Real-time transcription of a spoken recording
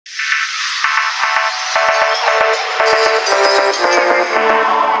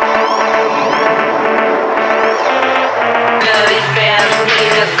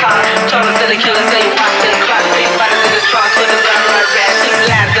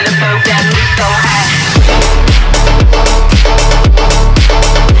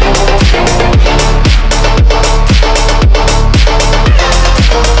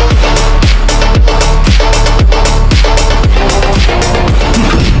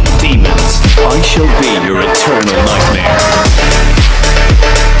I shall be your eternal nightmare.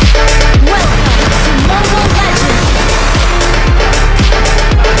 Welcome to Mobile Legends!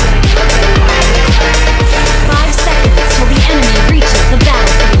 5 seconds till the enemy reaches the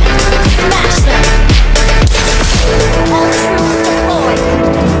battlefield. Smash them! All troops deployed!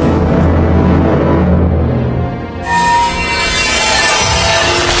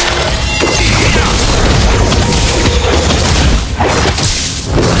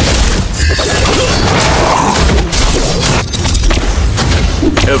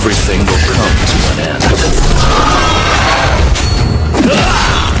 Everything will come to an end.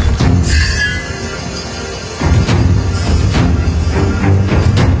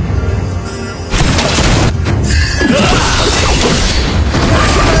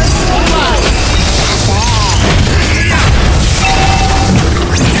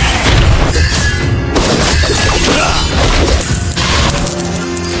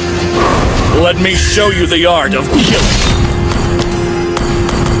 Let me show you the art of killing.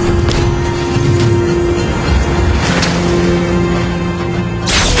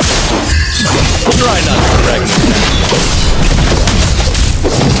 Try not to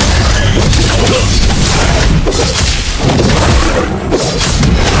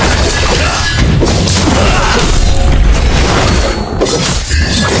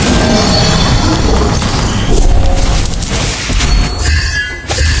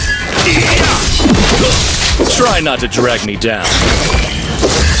drag me down. Try not to drag me down.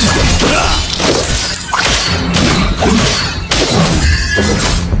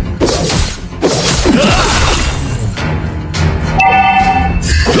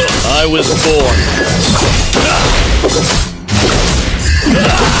 I was born.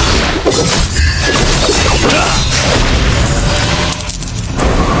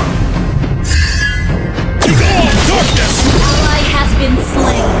 You go off, darkness! Ally has been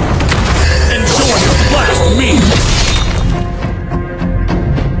slain. Enjoy your last meal!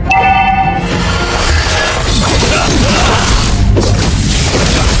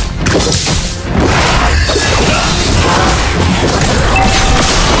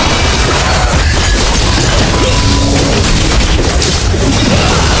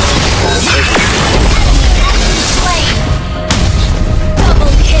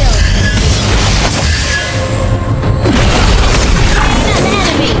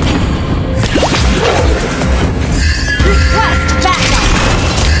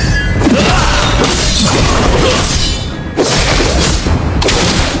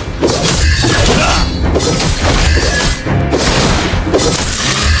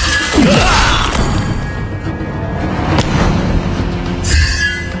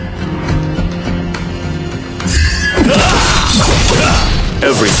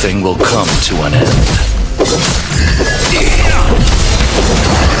 Everything will come to an end.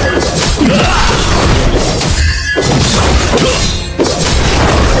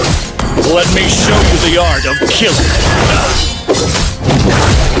 Let me show you the art of killing.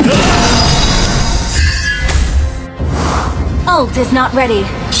 Ult is not ready.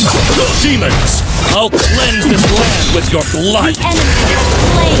 Demons! I'll cleanse this land with your blood! The enemy has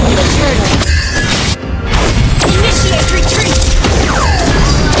slain the turtle. Initiate retreat!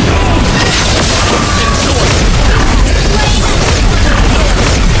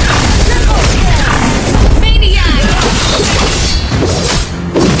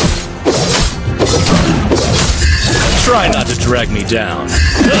 Try not to drag me down.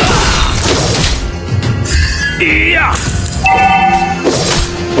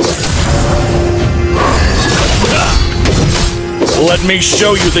 Let me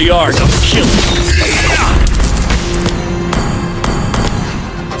show you the art of killing.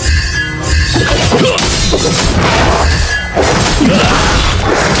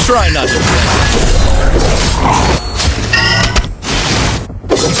 Try not to.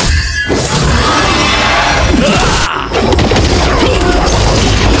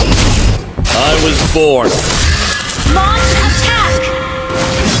 I was born. Launch attack!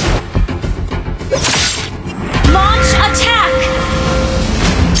 Launch attack!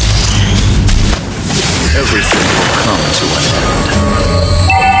 Everything will come to an end.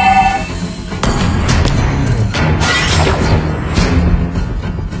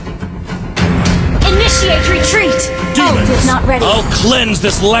 Initiate Initiate retreat! Ult Demons, is not ready. I'll cleanse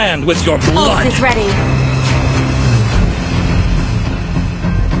this land with your blood. Ult is ready.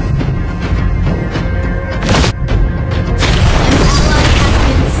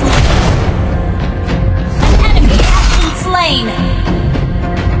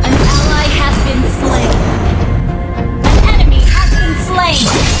 An ally has been slain. An enemy has been slain.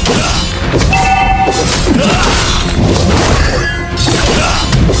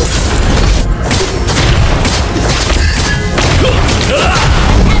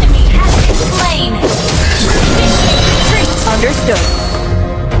 Understood.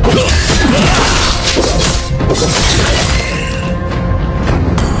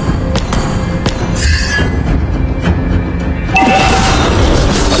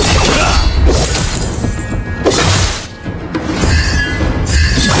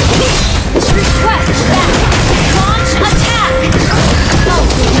 Request back. Launch attack. Oh,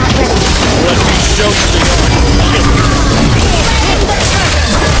 he's not ready. Let me show you the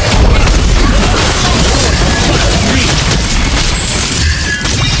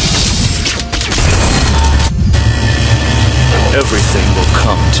Everything will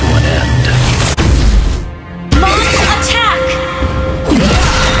come to an end. Launch attack.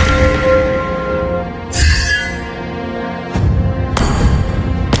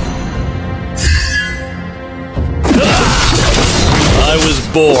 I was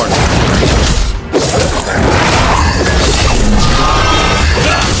born.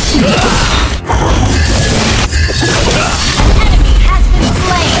 Enemy has been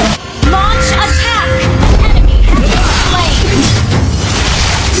slain. Launch attack. Enemy has been slain.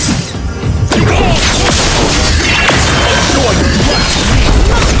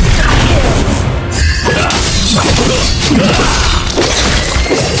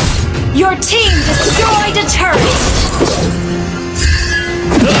 Your team destroyed a turret.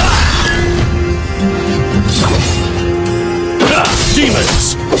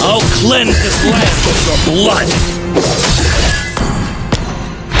 Demons, I'll cleanse this land with your blood.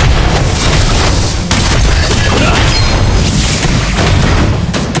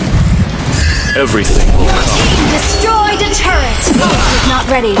 Everything will come. Team destroyed a turret. Ult is not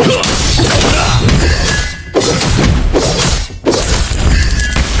ready. Ult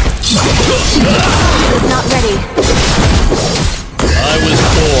is not ready. I was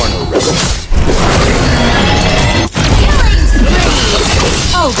born a rebel. Killing spree.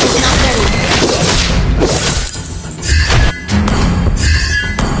 Ult is not ready.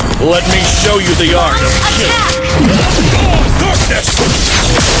 Let me show you the art of Attack. killing. Darkness!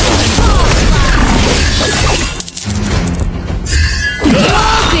 よ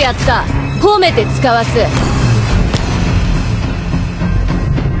くやった。褒めて使わす。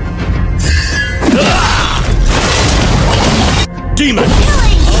Demon!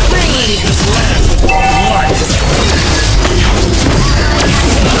 Killing spree. This land with your blood!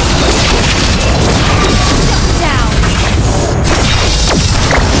 Down.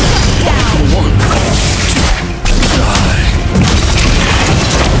 Down. One. Die.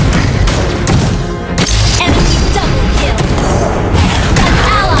 Enemy double kill. An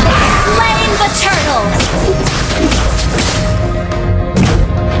ally has slain the turtle.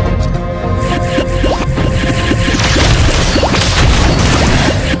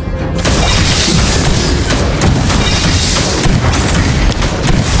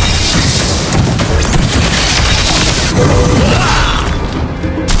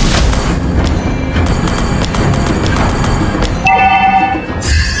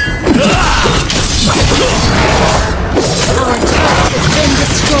 Our turret has been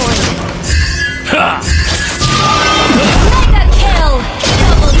destroyed. Mega kill!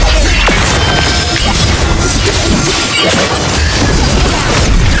 Double kill!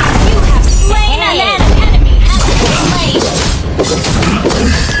 You have slain an enemy has been slain!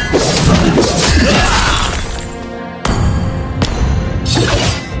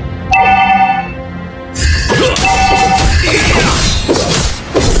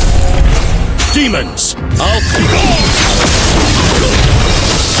 Demons! I'll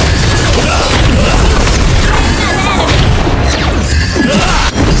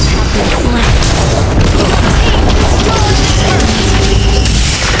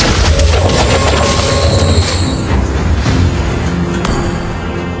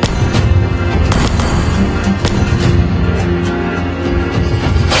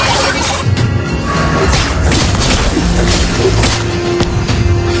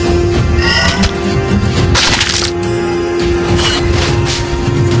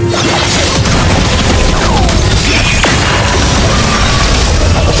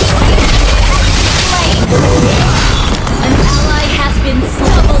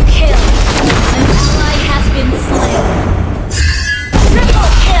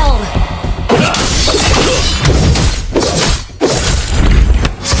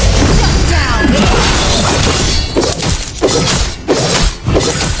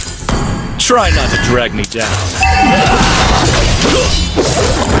Try not to drag me down.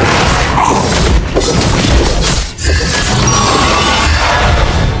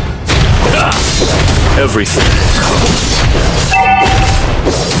 Everything will come.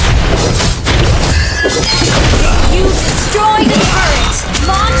 You destroyed the turret!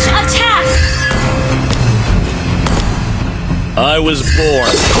 Launch attack! I was born.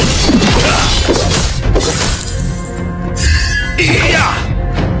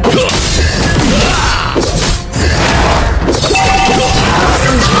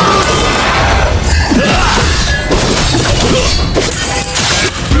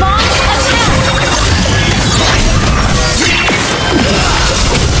 Launch attack!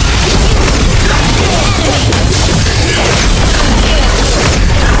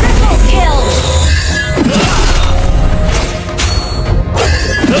 Triple kill!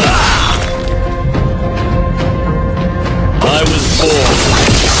 I was born.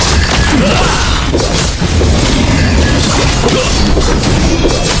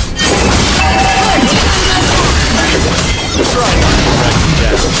 Try not to drag me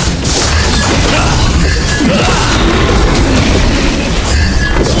down.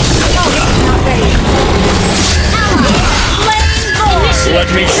 Not ready. Ally, Let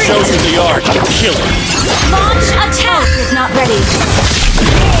me show you the art of killing. launch attack is not ready.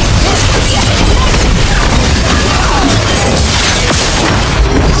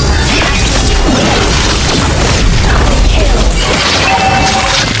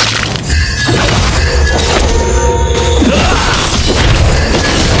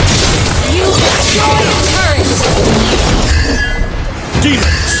 You destroyed the turret.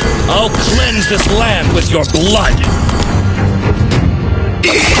 Demons, I'll cleanse this land with your blood.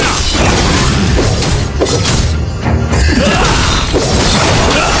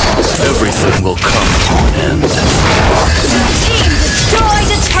 Everything will come to an end. Team